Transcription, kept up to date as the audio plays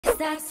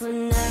That's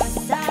when I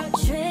start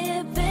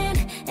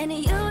tripping and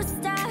you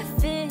start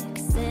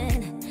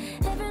fixing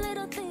every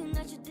little thing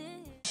that you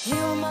did. You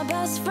were my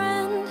best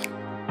friend,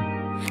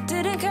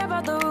 didn't care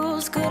about the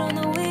rules, good on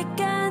the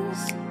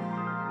weekends.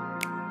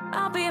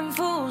 I'll be in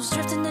fools,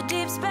 drifting to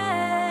deep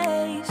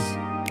space.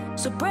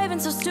 So brave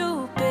and so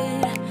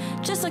stupid,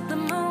 just like the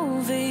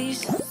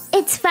movies.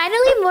 It's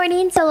finally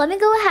morning, so let me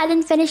go ahead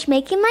and finish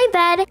making my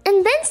bed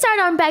and then start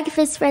on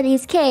breakfast for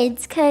these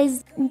kids,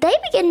 because they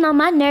be getting on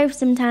my nerves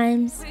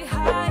sometimes.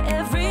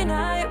 Every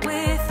night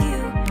with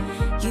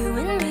you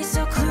and me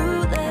so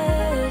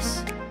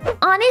clueless.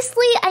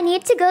 Honestly, I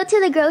need to go to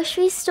the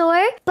grocery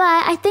store,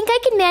 but I think I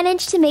can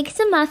manage to make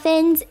some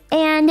muffins,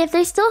 and if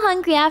they're still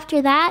hungry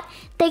after that,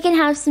 they can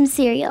have some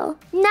cereal.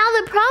 Now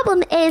the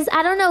problem is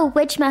I don't know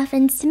which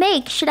muffins to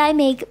make. Should I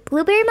make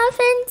blueberry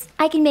muffins?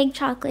 I can make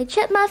chocolate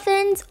chip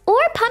muffins or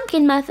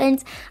pumpkin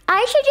muffins.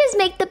 I should just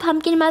make the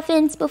pumpkin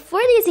muffins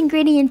before these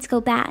ingredients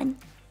go bad.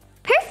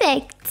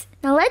 Perfect.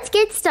 Now let's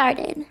get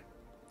started.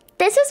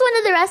 This is one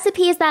of the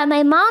recipes that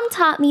my mom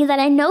taught me that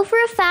I know for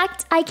a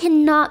fact I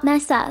cannot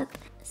mess up.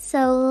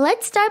 So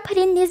let's start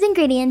putting these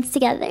ingredients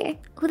together.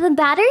 Oh, the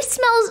batter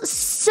smells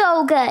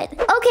so good.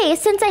 Okay,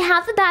 since I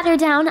have the batter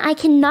down, I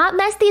cannot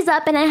mess these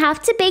up and I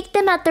have to bake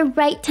them at the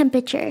right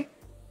temperature.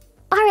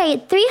 All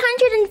right,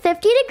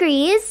 350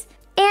 degrees,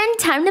 and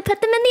time to put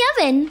them in the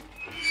oven.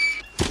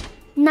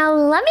 Now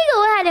let me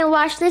go ahead and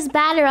wash this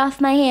batter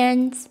off my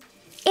hands.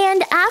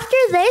 And after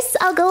this,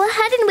 I'll go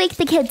ahead and wake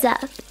the kids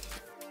up.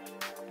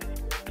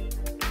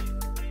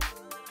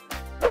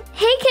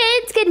 Hey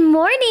kids, good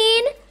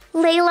morning.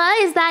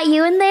 Layla, is that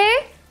you in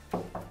there?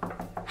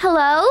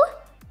 Hello?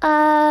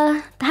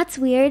 That's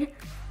weird.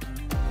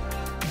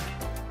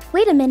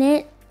 Wait a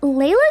minute.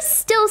 Layla's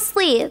still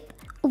asleep.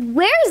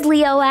 Where's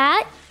Leo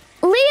at?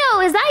 Leo,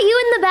 is that you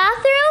in the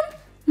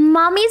bathroom?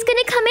 Mommy's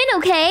gonna come in,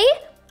 okay?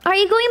 Are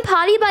you going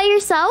potty by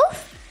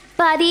yourself?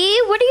 Buddy,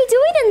 what are you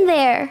doing in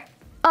there?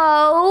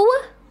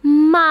 Oh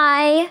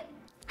my.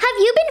 Have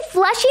you been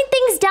flushing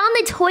things down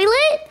the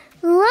toilet?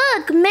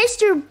 Look,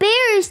 Mr.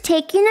 Bear is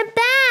taking a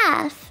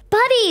bath.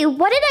 Buddy,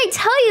 what did I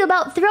tell you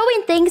about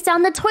throwing things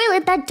down the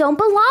toilet that don't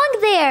belong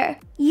there?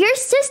 Your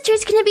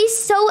sister's gonna be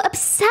so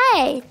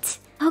upset.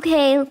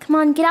 Okay, come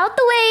on, get out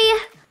the way.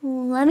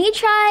 Let me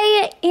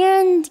try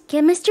and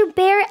get Mr.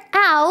 Bear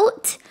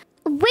out.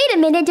 Wait a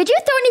minute, did you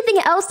throw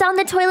anything else down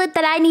the toilet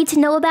that I need to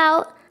know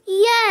about?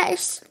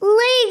 Yes,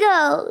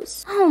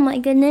 Legos. Oh my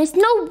goodness,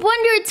 no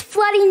wonder it's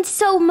flooding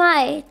so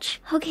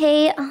much.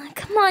 Okay,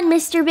 come on,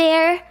 Mr.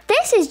 Bear.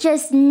 This is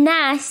just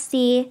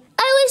nasty.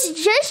 I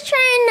was just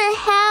trying to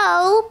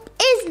help.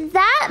 Is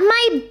that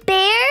my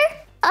bear?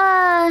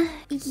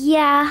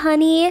 Yeah,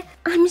 honey.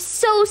 I'm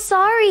so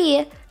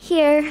sorry.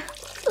 Here.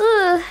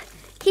 Ugh,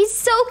 he's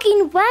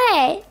soaking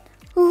wet.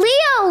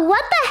 Leo,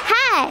 what the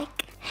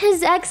heck?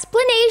 His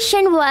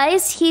explanation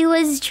was he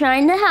was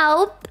trying to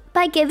help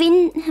by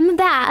giving him a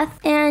bath.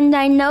 And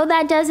I know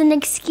that doesn't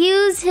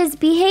excuse his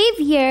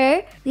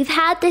behavior. We've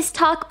had this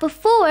talk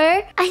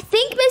before. I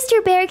think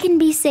Mr. Bear can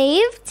be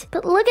saved.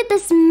 But look at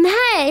this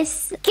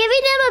mess. Giving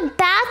him a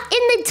bath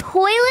in the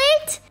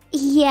toilet?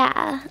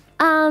 Yeah.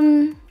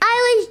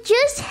 I was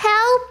just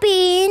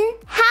helping.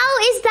 How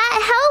is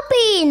that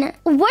helping?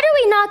 What are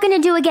we not gonna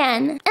do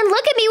again? And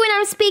look at me when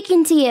I'm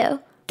speaking to you.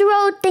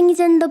 Throw things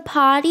in the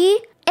potty?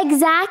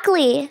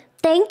 Exactly.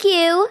 Thank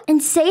you.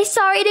 And say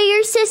sorry to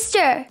your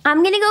sister.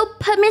 I'm gonna go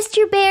put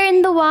Mr. Bear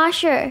in the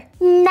washer.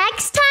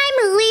 Next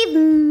time, leave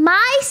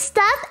my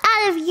stuff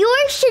out of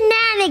your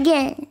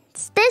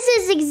shenanigans. This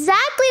is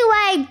exactly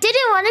why I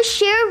didn't want to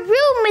share a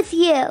room with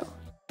you.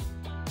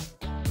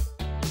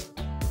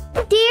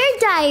 Dear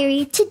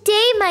Diary,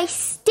 today my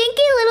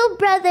stinky little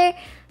brother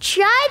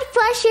tried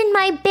flushing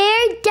my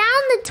bear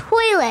down the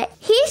toilet.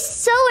 He's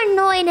so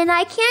annoying and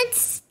I can't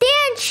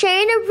stand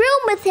sharing a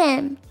room with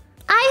him.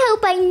 I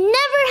hope I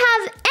never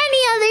have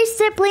any other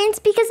siblings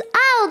because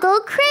I'll go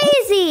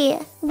crazy.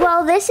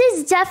 Well, this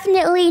is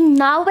definitely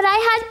not what I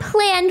had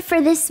planned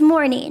for this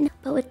morning.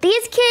 But with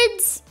these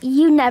kids,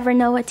 you never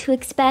know what to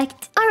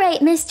expect. All right,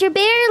 Mr.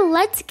 Bear,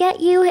 let's get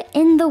you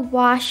in the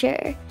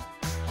washer.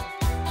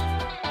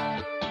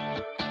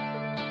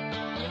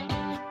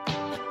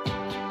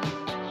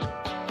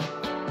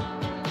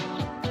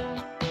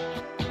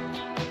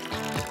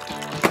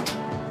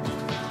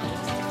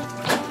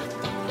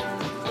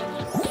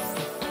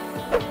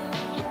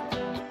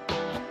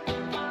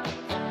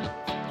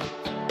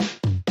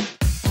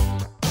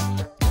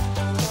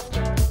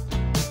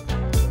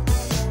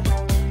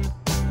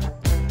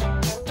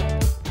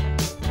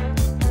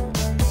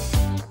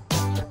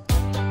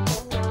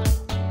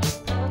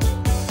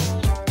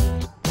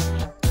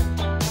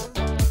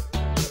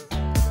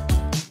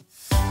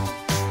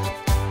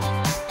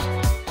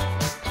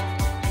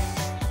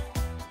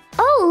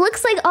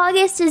 Looks like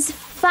August is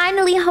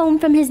finally home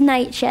from his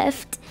night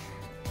shift.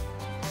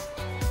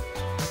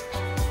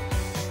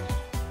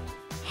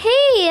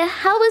 Hey,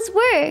 how was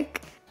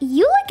work?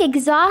 You look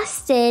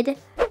exhausted.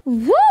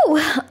 Woo!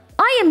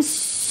 I am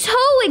so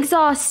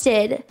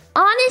exhausted.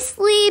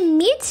 Honestly,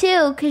 me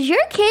too, because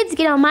your kids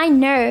get on my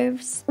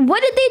nerves.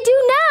 What did they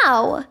do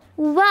now?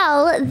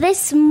 Well,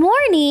 this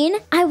morning,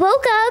 I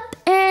woke up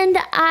and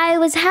I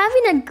was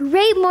having a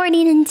great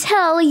morning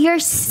until your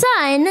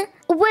son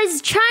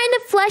was trying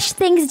to flush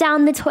things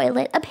down the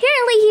toilet.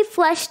 Apparently, he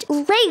flushed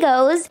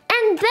Legos,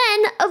 and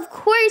then, of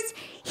course,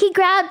 he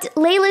grabbed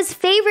Layla's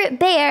favorite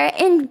bear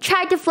and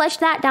tried to flush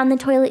that down the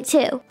toilet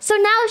too. So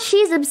now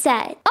she's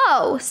upset.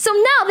 Oh, so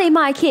now they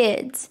my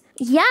kids.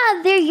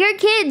 Yeah, they're your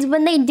kids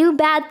when they do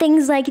bad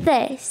things like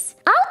this.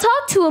 I'll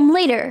talk to them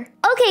later.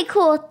 Okay,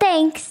 cool,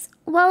 thanks.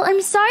 Well,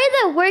 I'm sorry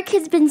that work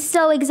has been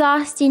so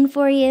exhausting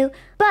for you,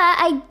 but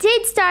I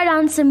did start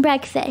on some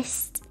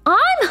breakfast.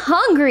 I'm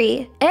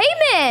hungry.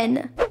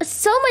 Amen.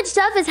 So much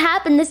stuff has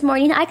happened this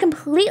morning, I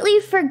completely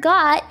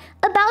forgot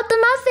about the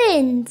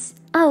muffins.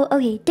 Oh,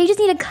 okay, they just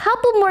need a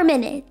couple more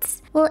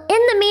minutes. Well, in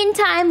the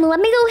meantime, let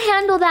me go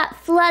handle that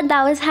flood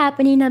that was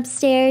happening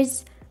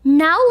upstairs.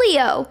 Now,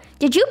 Leo,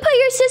 did you put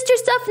your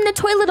sister's stuff in the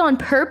toilet on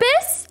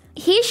purpose?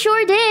 He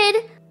sure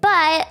did.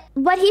 But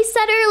what he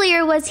said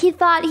earlier was he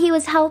thought he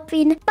was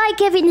helping by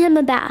giving him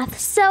a bath.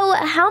 So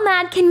how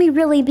mad can we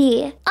really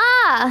be?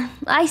 Ah,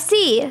 I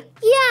see. Yeah,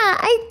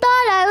 I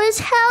thought I was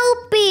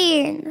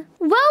helping.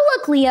 Well,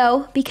 look,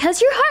 Leo,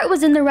 because your heart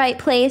was in the right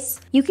place,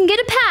 you can get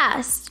a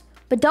pass.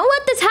 But don't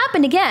let this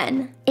happen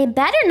again. It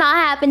better not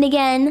happen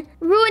again.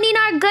 Ruining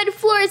our good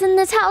floors in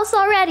this house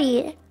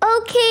already.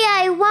 Okay,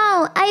 I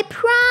won't. I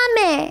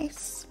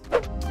promise.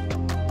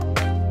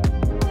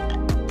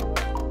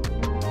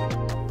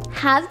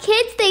 Have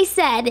kids, they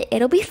said.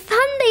 It'll be fun,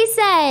 they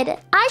said.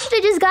 I should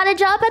have just got a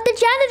job at the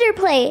janitor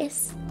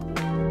place.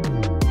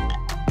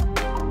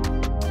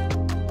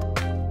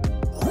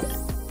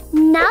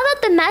 Now that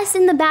the mess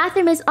in the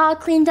bathroom is all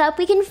cleaned up,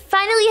 we can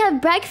finally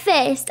have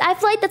breakfast. I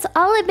feel like that's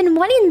all I've been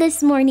wanting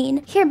this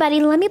morning. Here,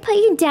 buddy, let me put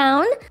you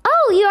down.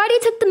 Oh, you already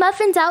took the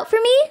muffins out for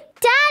me?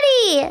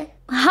 Daddy!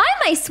 Hi,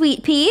 my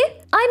sweet pea.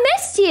 I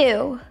missed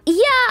you. Yeah,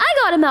 I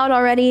got him out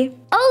already.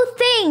 Oh,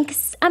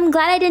 thanks. I'm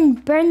glad I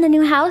didn't burn the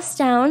new house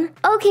down.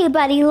 Okay,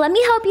 buddy, let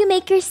me help you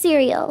make your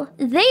cereal.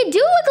 They do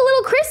look a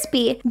little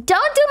crispy.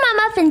 Don't do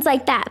my muffins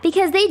like that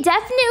because they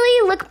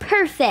definitely look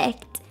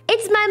perfect.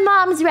 It's my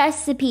mom's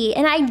recipe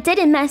and I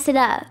didn't mess it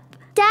up.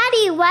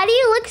 Daddy, why do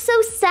you look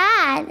so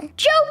sad?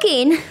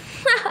 Joking.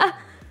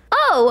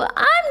 Oh,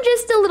 I'm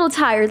just a little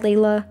tired,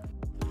 Layla.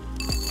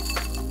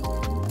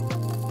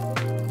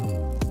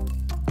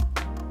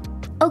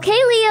 Okay,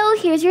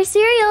 Leo, here's your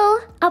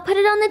cereal. I'll put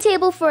it on the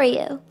table for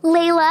you.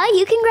 Layla,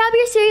 you can grab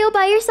your cereal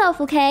by yourself,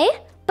 okay?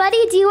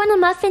 Buddy, do you want a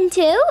muffin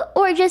too?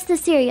 Or just the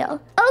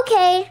cereal?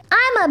 Okay,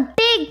 I'm a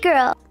big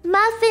girl.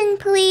 Muffin,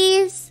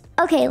 please.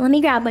 Okay, let me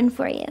grab one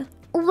for you.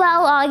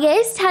 Well,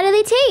 August, how do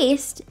they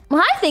taste?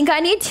 Well, I think I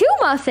need 2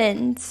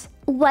 muffins.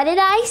 What did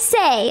I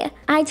say?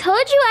 I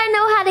told you I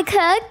know how to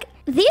cook.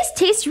 These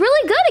taste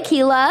really good,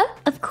 Akeila.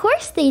 Of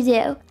course they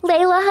do.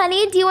 Layla,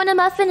 honey, do you want a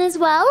muffin as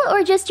well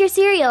or just your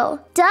cereal?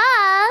 Duh.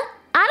 I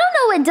don't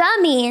know what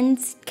duh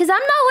means because I'm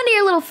not one of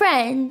your little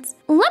friends.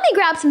 Let me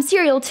grab some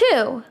cereal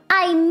too.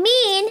 I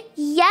mean,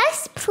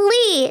 yes,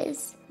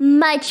 please.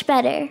 Much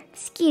better.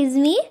 Excuse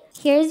me.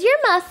 Here's your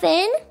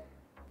muffin.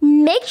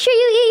 Make sure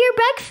you eat your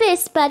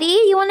breakfast, buddy.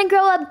 You want to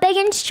grow up big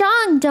and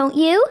strong, don't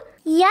you?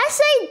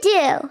 Yes, I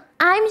do.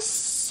 I'm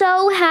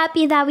so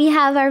happy that we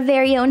have our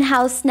very own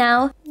house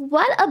now.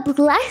 What a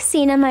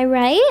blessing, am I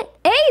right?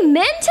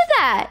 Amen to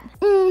that.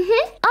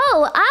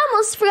 Oh, I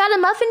almost forgot a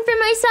muffin for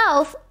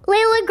myself.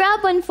 Layla,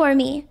 grab one for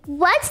me.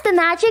 What's the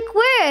magic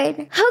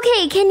word?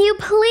 Okay, can you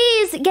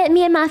please get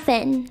me a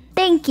muffin?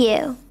 Thank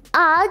you.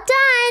 All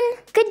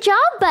done. Good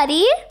job,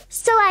 buddy.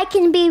 So I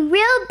can be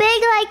real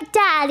big like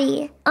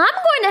Daddy. I'm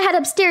going to head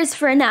upstairs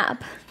for a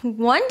nap.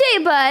 One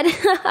day, bud.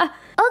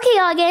 Okay,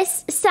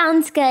 August.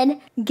 Sounds good.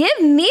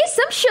 Give me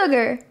some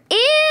sugar.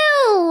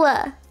 Ew.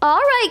 All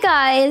right,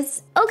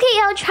 guys. Okay,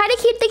 I'll try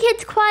to keep the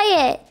kids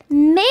quiet.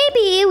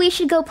 Maybe we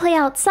should go play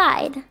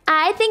outside.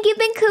 I think you've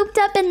been cooped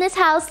up in this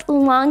house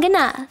long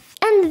enough.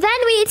 And then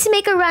we need to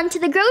make a run to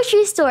the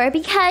grocery store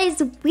because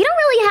we don't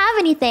really have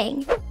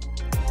anything.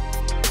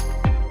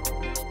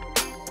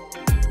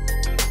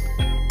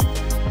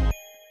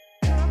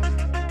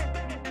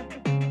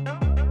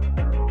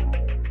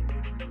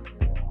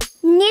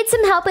 Need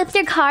some help with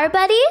your car,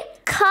 buddy?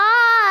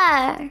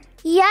 Car!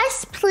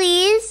 Yes,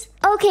 please.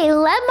 Okay,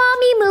 let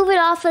mommy move it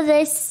off of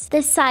this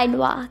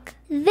sidewalk.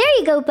 There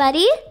you go,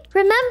 buddy.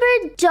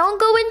 Remember, don't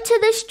go into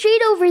the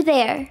street over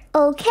there.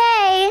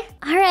 Okay.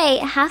 All right,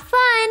 have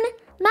fun.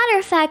 Matter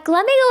of fact,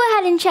 let me go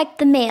ahead and check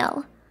the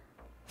mail.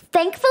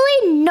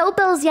 Thankfully, no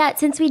bills yet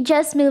since we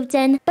just moved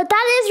in. But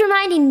that is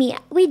reminding me,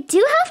 we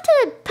do have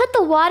to put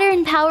the water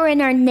and power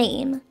in our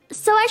name.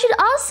 So I should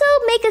also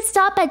make a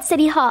stop at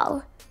City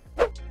Hall.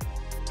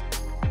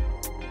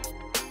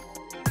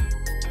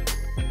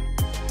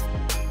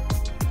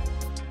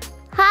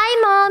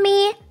 Hi,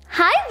 Mommy.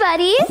 Hi,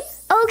 buddy.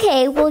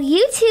 Okay, well,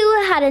 you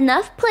two had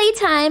enough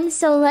playtime,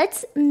 so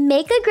let's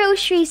make a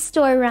grocery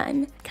store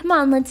run. Come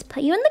on, let's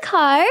put you in the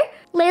car.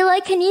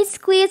 Layla, can you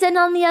squeeze in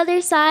on the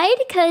other side?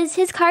 Because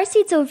his car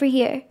seat's over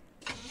here.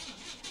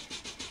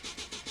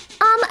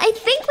 I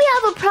think we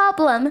have a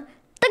problem.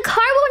 The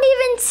car won't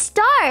even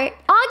start.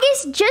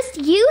 August just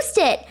used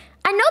it.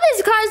 I know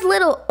this car's a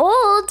little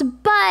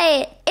old,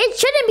 but it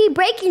shouldn't be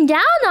breaking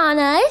down on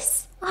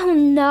us. Oh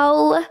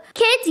no.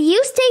 Kids,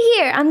 you stay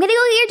here. I'm gonna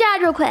go get your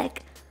dad real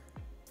quick.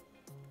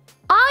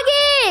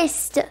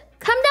 August!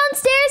 Come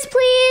downstairs,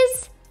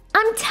 please.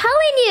 I'm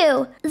telling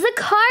you, the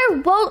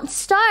car won't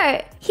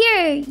start.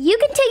 Here, you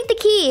can take the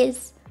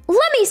keys.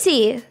 Let me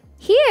see.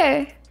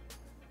 Here.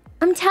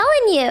 I'm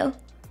telling you.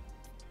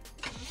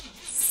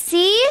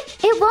 See?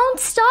 It won't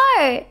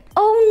start.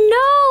 Oh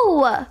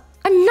no!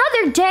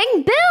 Another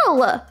dang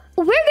bill!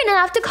 We're gonna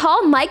have to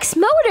call Mike's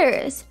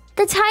Motors.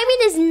 The timing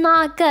is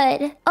not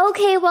good.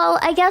 Okay, well,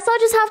 I guess I'll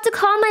just have to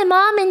call my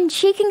mom and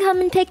she can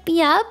come and pick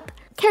me up.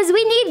 Because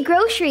we need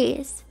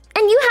groceries.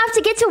 And you have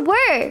to get to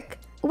work.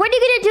 What are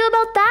you gonna do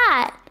about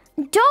that?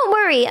 Don't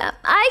worry,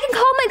 I can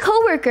call my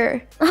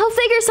coworker. I'll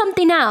figure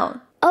something out.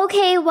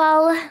 Okay,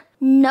 well,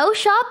 no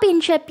shopping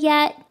trip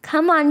yet.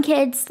 Come on,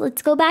 kids,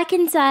 let's go back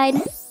inside.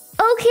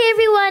 Okay,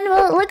 everyone,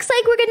 well, it looks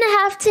like we're gonna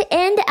have to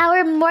end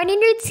our morning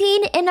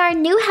routine in our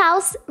new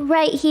house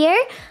right here.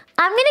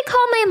 I'm gonna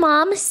call my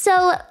mom, so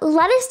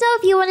let us know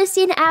if you want to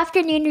see an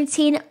afternoon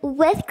routine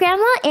with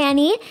Grandma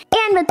Annie.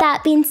 And with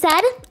that being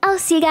said, I'll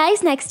see you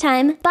guys next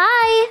time.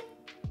 Bye!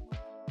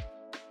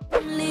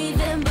 I'm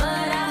leaving.